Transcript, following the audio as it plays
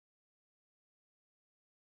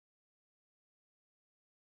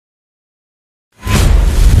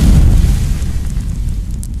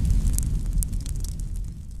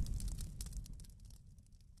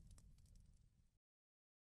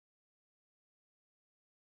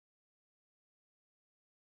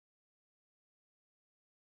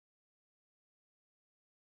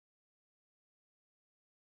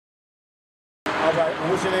All right.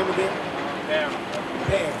 What's your name again? Bam.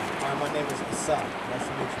 Bam. My name is Asah. Nice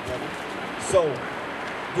to meet you, brother. So,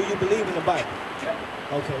 do you believe in the Bible?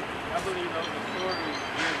 Yeah. Okay. I believe those are stories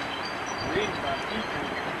written by people.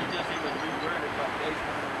 It just even reworded by based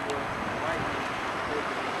on what white people.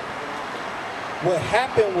 What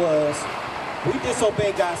happened was we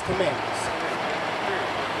disobeyed God's commandments.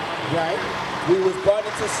 Right? We was brought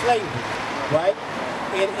into slavery. Right?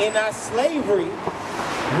 And in our slavery,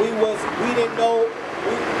 we didn't know,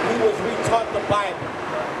 we was retaught the Bible.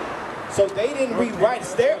 So they didn't rewrite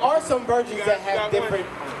it. There are some versions that have different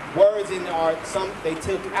words in some they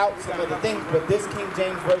took out some of the things, but this King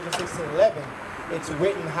James Version 1611, it's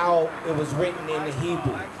written how it was written in the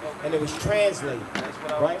Hebrew, and it was translated.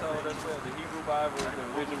 Right? That's where the Hebrew Bible is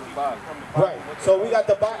the original Bible. Right. So we got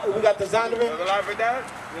the Bible, we got the Zondervan.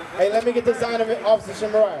 Hey, let me get the Zondervan, Officer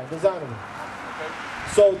Shemariah, the Zondervan.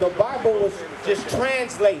 So the Bible was just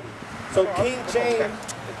translated. So King James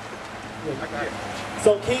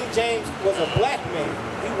was a black man.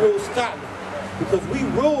 He ruled Scotland because we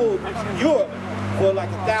ruled Europe for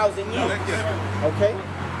like 1,000 years. Okay?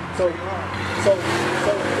 So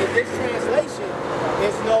in this translation,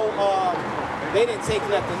 there's no they didn't take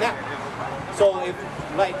nothing out. So if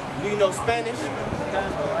like you know Spanish,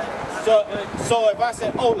 so if I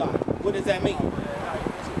said hola, what does that mean?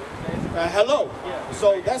 Hello.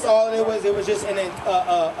 So that's all it was. It was just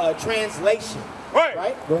a translation. Right.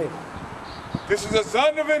 Right? Go ahead. This is a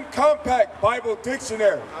Zondervan Compact Bible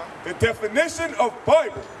Dictionary. The definition of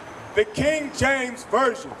Bible, the King James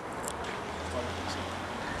Version.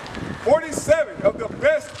 47 of the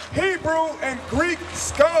best Hebrew and Greek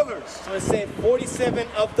scholars. So it said 47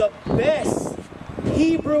 of the best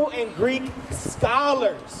Hebrew and Greek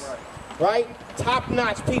scholars. Right?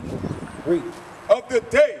 Top-notch people. Read. Of the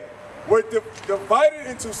day were divided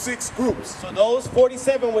into 6 groups. So those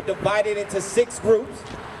 47 were divided into 6 groups.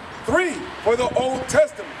 3 for the Old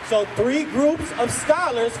Testament. So 3 groups of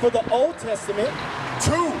scholars for the Old Testament.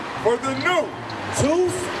 2 for the New.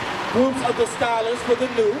 2 groups of the scholars for the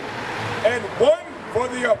New. And 1 for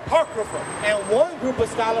the Apocrypha. And 1 group of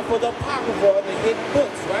scholars for the Apocrypha, the hidden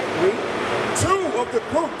books, right? Read. 2 of the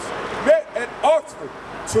groups met at Oxford,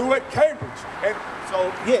 2 at Cambridge. And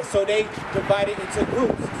so they divided into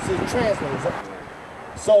groups, so translators.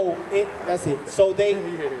 So that's it. So they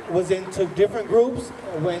was into different groups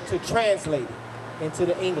and went to translate it into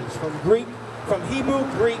the English from Hebrew,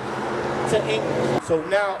 Greek to English. So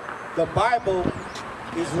now the Bible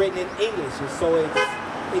is written in English, and so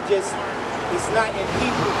it's not in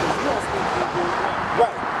Hebrew because you don't speak Hebrew,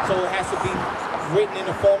 right? So it has to be written in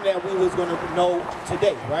the form that we was going to know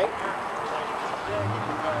today, right?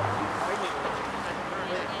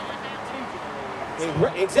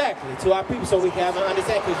 Exactly, to our people, so we can have an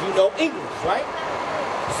understanding, because you know English, right?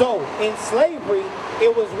 So, in slavery,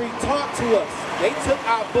 it was retaught to us. They took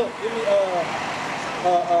our book. Give me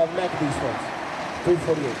Maccabees first.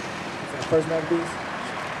 348. First Maccabees.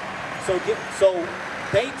 So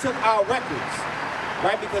they took our records,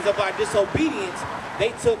 right? Because of our disobedience,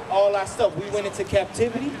 they took all our stuff. We went into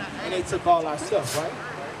captivity, and they took all our stuff, right?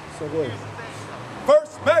 So go ahead.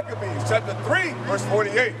 First Maccabees, chapter 3, verse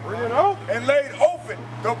 48. And laid open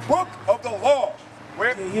the book of the law.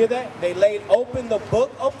 You hear that? They laid open the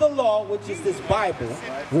book of the law, which is this Bible.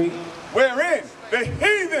 Read. Wherein the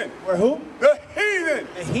heathen. Where who? The heathen.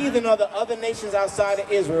 The heathen are the other nations outside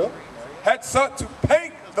of Israel. Had sought to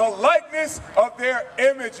paint the likeness of their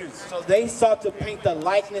images. So they sought to paint the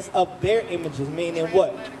likeness of their images, meaning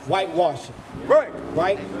what? Whitewashing. Right.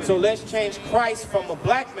 Right? So let's change Christ from a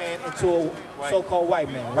black man into a so-called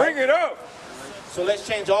white man. Right? Bring it up. So let's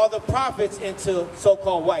change all the prophets into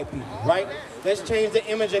so-called white people, right? Let's change the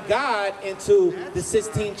image of God into the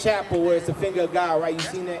Sistine Chapel, where it's the finger of God, right? You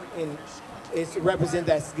seen that? And it's represent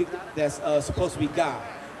that's supposed to be God.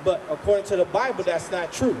 But according to the Bible, that's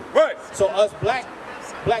not true. Right. So us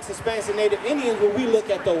blacks, Hispanics, and Native Indians, when we look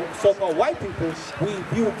at the so-called white people, we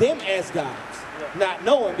view them as gods, not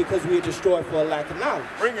knowing, because we are destroyed for a lack of knowledge.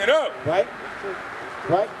 Bring it up. Right?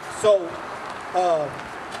 Right?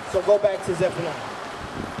 So go back to Zephaniah.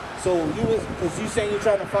 So because you saying you're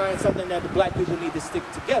trying to find something that the black people need to stick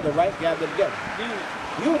together, right? Gather together.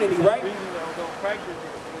 Unity, right? The reason they don't practice it is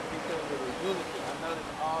because of the unity. I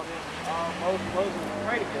noticed most of them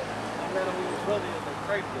pray together. No matter who your brother is, they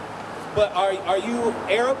pray together. But are you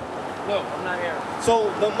Arab? No, I'm not Arab.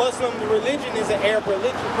 So the Muslim religion is an Arab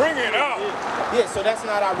religion. Bring it out. Yeah, so that's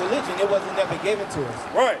not our religion. It wasn't never given to us.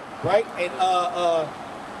 Right. Right?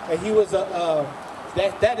 And he was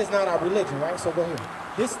that is not our religion, right? So go ahead.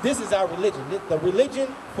 This is our religion. The religion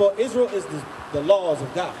for Israel is the laws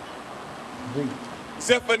of God. Read.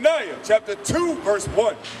 Zephaniah chapter 2 verse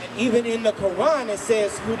 1. And even in the Quran, it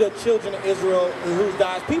says who the children of Israel and who's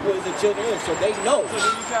God's people is the children of Israel. So they know. So then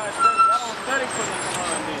you try to study, I don't study from the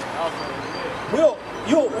Quran then, also.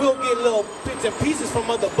 We'll get little bits and pieces from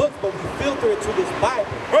other books, but we filter it to this Bible.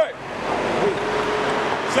 Right.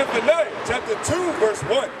 Zephaniah chapter 2 verse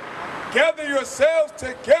 1. Gather yourselves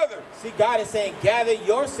together. See, God is saying gather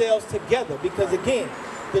yourselves together because again,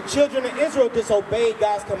 the children of Israel disobeyed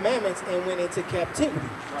God's commandments and went into captivity.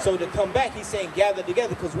 Right. So to come back, he's saying gather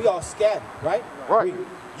together because we all scattered, right? Right.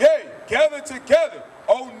 Yea, gather together,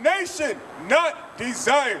 O nation not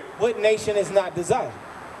desired. What nation is not desired?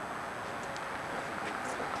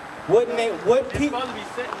 What people? It's supposed to be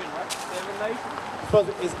 7, right? 7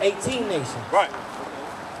 nations? It's 18 nations. Right.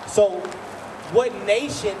 So what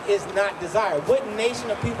nation is not desired? What nation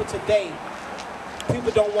of people today,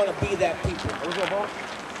 people don't want to be that people? What's up, boss?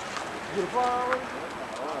 You get a fire already?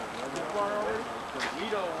 Get a fire already? We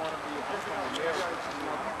don't want to be a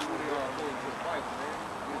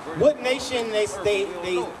American. What nation they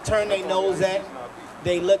turn their nose at?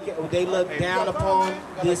 They look down upon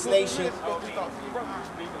this nation.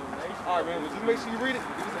 All right, man. Just make sure you read it.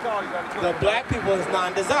 Give us a call. You got to The black people is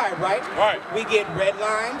non-desired, right? Right. We get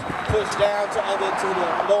redlined, pushed down to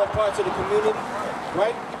the lower parts of the community,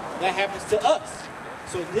 right? That happens to us.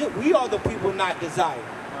 So we are the people not desired.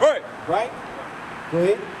 Right. Right? Go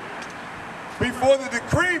ahead. Before the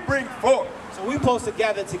decree bring forth. So we're supposed to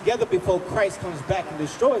gather together before Christ comes back and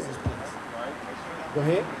destroys this place. Go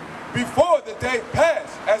ahead. Before the day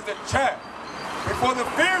pass as the chaff. Before the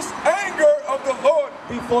fierce anger of the Lord.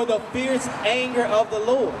 Before the fierce anger of the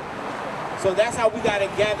Lord. So that's how we got to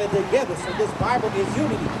gather together. So this Bible is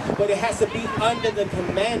unity, but it has to be under the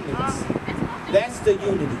commandments. That's the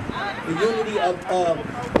unity. The unity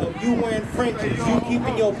of you wearing fringes, you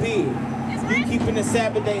keeping your beard, you keeping the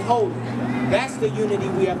Sabbath day holy. That's the unity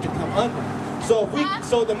we have to come under.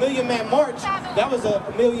 So the Million Man March, that was a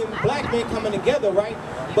million black men coming together, right?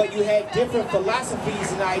 But you had different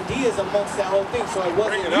philosophies and ideas amongst that whole thing, so it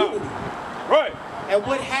wasn't unity. Right. And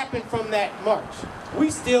what happened from that march?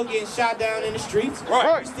 We still getting shot down in the streets.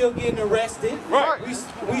 Right. We still getting arrested. Right.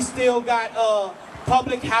 We still got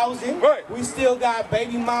public housing. Right. We still got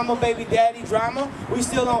baby mama, baby daddy drama. We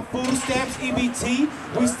still on food stamps, EBT.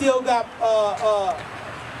 We still got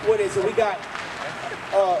what is it? We got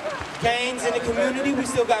gangs in the community. We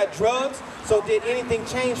still got drugs. So did anything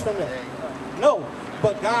change from that? No.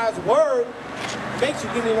 But God's word makes you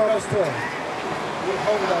give me Romans 12. We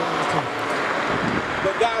hold it on Romans 12.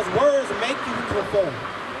 But God's words make you conform,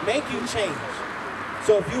 make you change.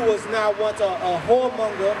 So if you was now once a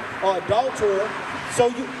whoremonger or adulterer, so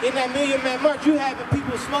you in that Million Man March, you having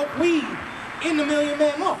people smoke weed in the Million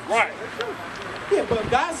Man March. Right. Yeah, but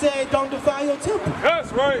God said don't defile your temple.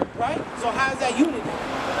 That's right. Right? So how's that unity?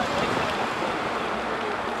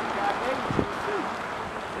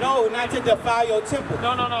 No, not to defile your temple. No.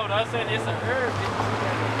 I said it's an herb.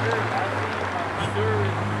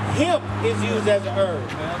 Hemp is used as a herb.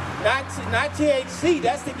 Not THC.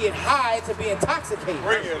 That's to get high, to be intoxicated.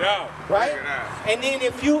 Bring it out. Right? Bring it out. And then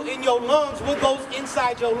if you in your lungs, what goes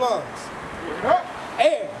inside your lungs?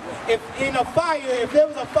 Air. If there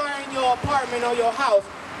was a fire in your apartment or your house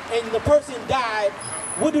and the person died,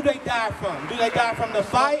 what do they die from? Do they die from the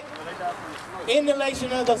fire?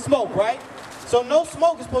 Inhalation of the smoke, right? So no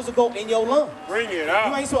smoke is supposed to go in your lungs. Bring it out.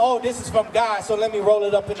 You ain't say, oh, this is from God, so let me roll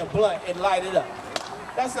it up in a blunt and light it up.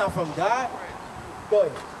 That's not from God. Go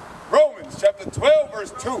ahead. Romans chapter 12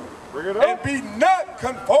 verse 2. Bring it up. And be not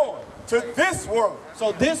conformed to this world.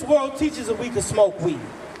 So this world teaches that we can smoke weed.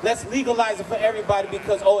 Let's legalize it for everybody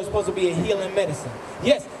because, oh, it's supposed to be a healing medicine.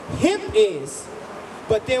 Yes, hemp is,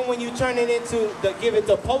 but then when you turn it into, give it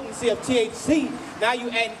the potency of THC, now you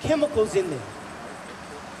add chemicals in there.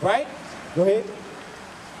 Right? Go ahead.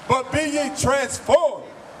 But be ye transformed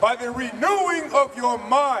by the renewing of your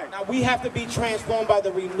mind. Now we have to be transformed by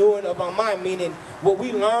the renewing of our mind, meaning what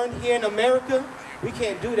we learned here in America, we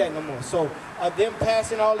can't do that no more. So them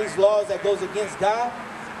passing all these laws that goes against God,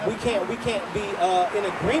 we can't be in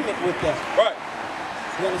agreement with that. Right.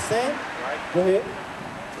 You understand? Right. Go ahead.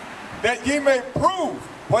 That ye may prove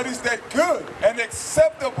what is that good and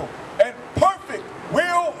acceptable and perfect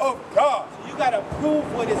will of God. So you got to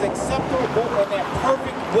prove what is acceptable and that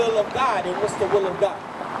perfect will of God. And what's the will of God?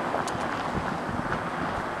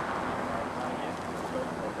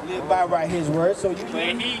 Live by his word. So you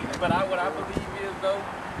what I believe is though,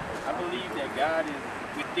 I believe that God is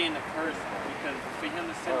within the person, because for him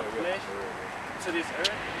to send a flesh to this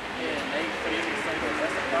earth, and for them to say that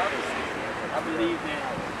that's a prophecy, I believe that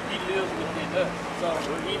he lives within us. So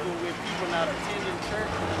even with people not attending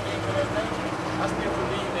church and things of that nature, I I still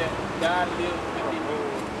believe that God lives within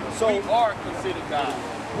you. So we are considered God.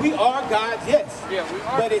 we are gods, yes. Yeah, we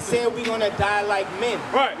are. But it said we're gonna die like men.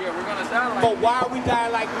 Right. Yeah, we're gonna die like. But why are we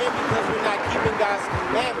dying like men? Because we're not keeping God's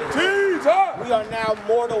commandments. Jesus. We are now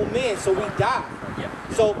mortal men, so we die. Yeah.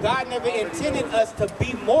 So God never intended us to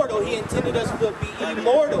be mortal. He intended us to be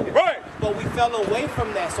immortal. Right. But we fell away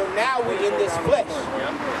from that. So now we're in this flesh.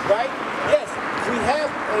 Right? Yes. We have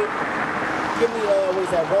a, give me, what is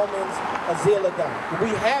that, Romans, a zeal of God. We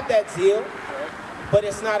have that zeal, but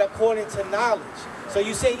it's not according to knowledge. So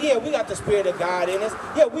you say, yeah, we got the Spirit of God in us.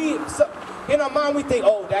 Yeah, in our mind we think,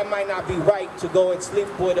 oh, that might not be right to go and sleep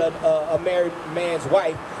with a married man's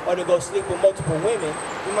wife or to go sleep with multiple women.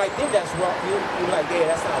 You might think that's wrong. You're like, yeah,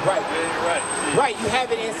 that's not right. Yeah, right. Right, you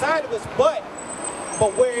have it inside of us, but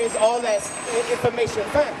where is all that information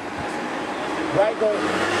found? Right, go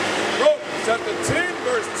ahead. Romans chapter 10,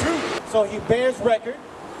 verse 2. So he bears record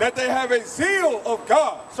That they have a zeal of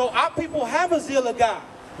God. So our people have a zeal of God.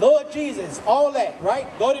 Lord Jesus, all that, right?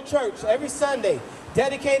 Go to church every Sunday.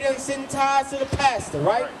 Dedicated and send tithes to the pastor,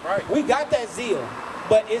 right? Right. We got that zeal.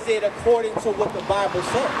 But is it according to what the Bible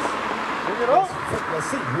says? Let's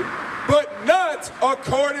see. But not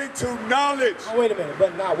according to knowledge. Oh, wait a minute.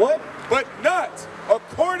 But not what? But not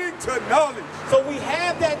according to knowledge. So we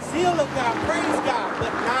have that zeal of God, praise God,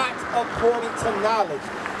 but not according to knowledge.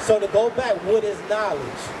 So to go back, what is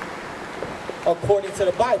knowledge? According to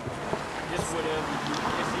the Bible. Just whatever.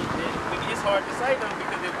 It's hard to say though,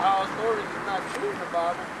 because if all stories is not true in the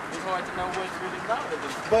Bible, it's hard to know what's really knowledge.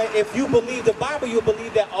 But if you believe the Bible, you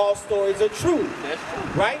believe that all stories are true. That's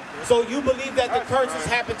true. Right? So you believe that the curses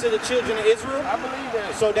happened to the children of Israel? I believe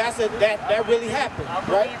that. So that really happened, I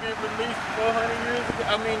right? believe it released 400 years ago.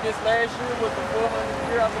 I mean, this last year was the 400th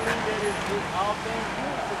year. I believe that it's all things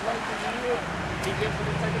good. It's like the year.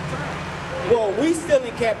 Eventually take a turn. Well, we still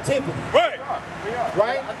in captivity. Right. We are.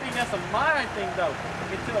 Right? I think that's a mind thing though.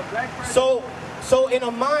 Until a black person. So in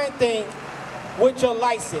a mind thing, with your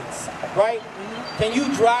license, right? Can you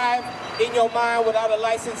drive in your mind without a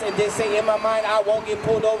license and then say, in my mind, I won't get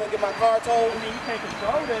pulled over and get my car towed? I mean, you can't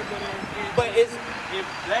control that, but if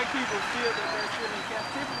black people feel that they're still in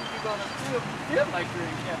captivity, you're gonna still feel like you're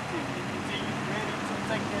in captivity until you're ready to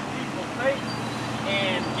take that leap of faith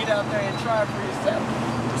and get out there and try for yourself.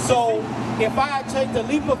 So if I take the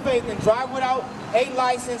leap of faith and drive without a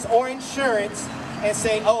license or insurance and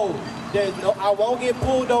say, oh, I won't get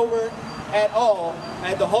pulled over at all,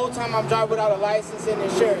 and the whole time I'm driving without a license and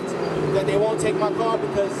insurance, that they won't take my car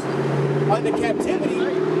because under captivity,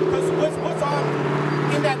 because what's on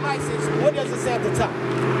in that license, what does it say at the top?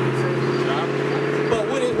 But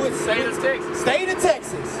what's State of Texas. State of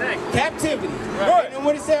Texas. Captivity. Right. And then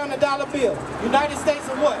what it say on the dollar bill? United States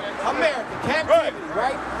of what? America. Captivity,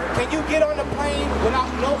 right? Can you get on the plane without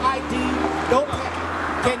no ID, no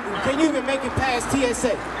can you even make it past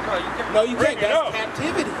TSA? No, you can't. That's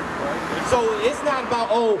captivity. So it's not about,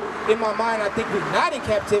 oh, in my mind I think we're not in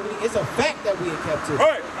captivity. It's a fact that we're in captivity.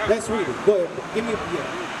 Right. Let's read it. Go ahead. Give me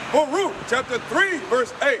Baruch chapter 3,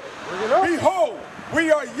 verse 8. Behold,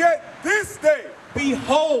 we are yet this day.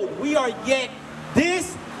 Behold, we are yet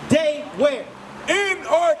this day where? In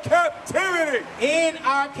our captivity. In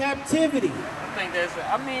our captivity. I think that's it.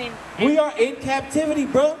 I mean, We are in captivity,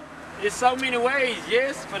 bro. in so many ways,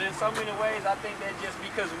 yes, but in so many ways, I think that just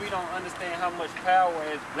because we don't understand how much power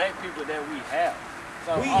as black people that we have.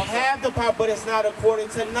 So We also, have the power, but it's not according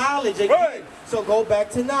to knowledge. Again. Right. So go back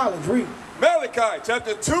to knowledge. Read. Malachi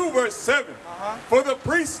chapter 2, verse 7. For the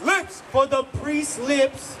priest's lips For the priest's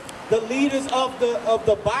lips, the leaders of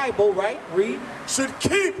the Bible, right? Read. should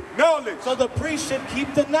keep knowledge, So the priest should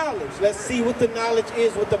keep the knowledge. Let's see what the knowledge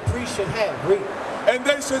is, what the priest should have. Read. and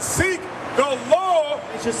they should seek the law,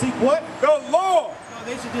 They should seek what? the law, No,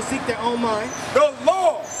 they should just seek their own mind. the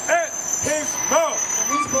law at his mouth. And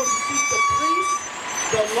we're supposed to seek the priest,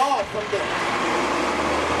 the law from them.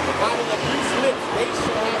 Out of the priest's lips, they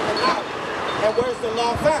should have the knowledge. And where's the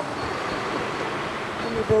law found?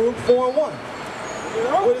 Give me Baruch 4:1.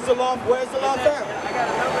 What is the law? Where's the law found? I got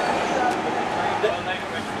a number.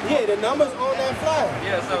 Yeah, the number's on that flyer.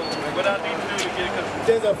 Yeah, so what I need to do to get it, because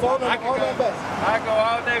There's a phone I number can on that go, bus. I go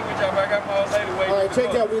all day with y'all, but I got my old lady waiting. All right,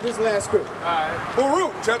 check out with this last script. Alright.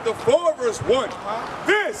 Baruch chapter 4, verse 1.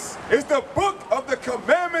 This is the book of the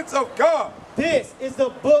commandments of God. This is the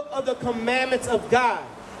book of the commandments of God.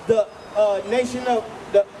 The nation of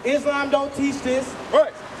the Islam don't teach this.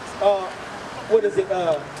 Right. What is it?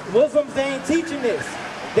 Muslims, they ain't teaching this.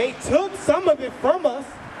 They took some of it from us,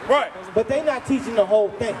 Right. but they not teaching the whole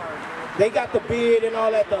thing. They got the beard and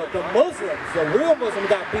all that. The Muslims, the real Muslims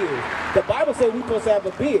got beards. The Bible says we're supposed to have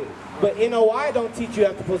a beard, but NOI don't teach you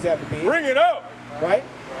have to supposed to have a beard. Bring it up. right?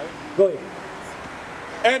 Go ahead.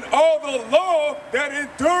 And all the law that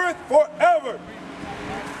endureth forever.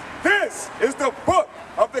 This is the book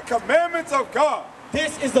of the commandments of God.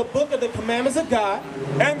 This is the book of the commandments of God.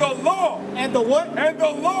 And the law. And the what? And the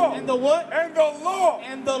law. And the what? And the law.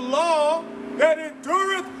 And the law that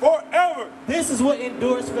endureth forever. This is what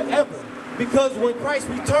endures forever. Because when Christ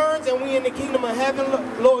returns and we in the kingdom of heaven,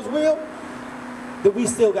 Lord's will, that we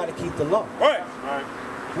still got to keep the law. Right.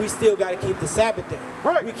 We still got to keep the Sabbath day.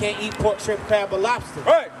 Right. We can't eat pork, shrimp, crab, or lobster.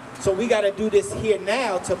 Right. So we got to do this here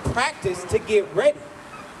now to practice, to get ready.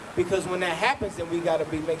 Because when that happens, then we got to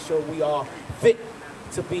make sure we are fit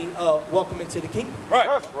to be welcome into the kingdom. Right.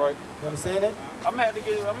 That's right. You understand that? I'm gonna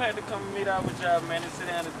have to come meet out with y'all, man, and sit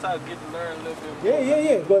down and talk, get to learn a little bit more.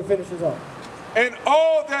 Yeah. Go ahead and finish this off. And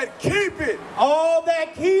all that keep it. All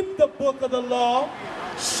that keep the book of the law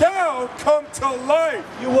shall come to life.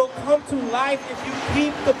 You will come to life if you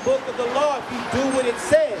keep the book of the law, if you do what it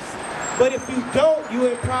says. But if you don't, you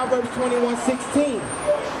in Proverbs 21:16.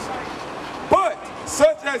 But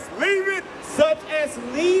such as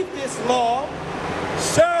leave this law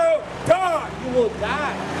shall die. You will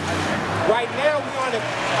die. Right now,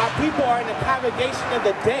 our people are in the congregation of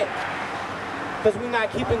the dead. Because we're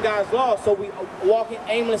not keeping God's law, so we walking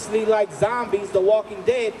aimlessly like zombies, the walking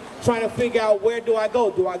dead, trying to figure out, where do I go?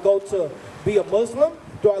 Do I go to be a Muslim?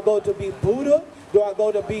 Do I go to be Buddha? Do I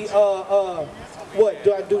go to be, what?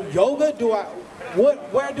 Do I do yoga?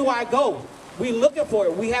 Where do I go? We looking for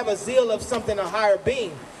it. We have a zeal of something, a higher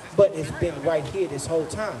being, but it's been right here this whole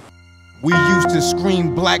time. We used to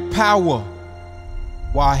scream black power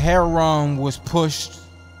while heroin was pushed.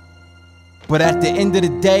 But at the end of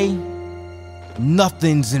the day,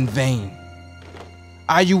 nothing's in vain.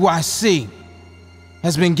 IUIC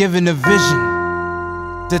has been given a vision.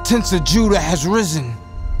 The tents of Judah has risen.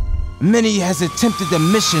 Many has attempted the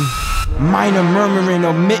mission, minor murmuring,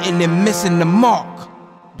 omitting, and missing the mark.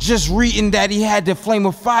 Just reading that he had the flame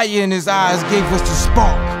of fire in his eyes gave us the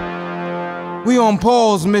spark. We on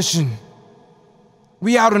Paul's mission.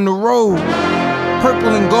 We out on the road,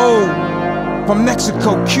 purple and gold, from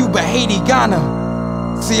Mexico, Cuba, Haiti,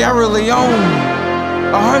 Ghana, Sierra Leone.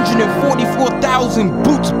 144,000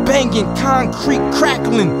 boots banging, concrete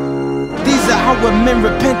crackling. These are our men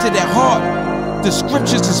repented at heart. The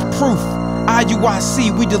scriptures is proof.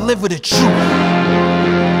 IUIC, we deliver the truth.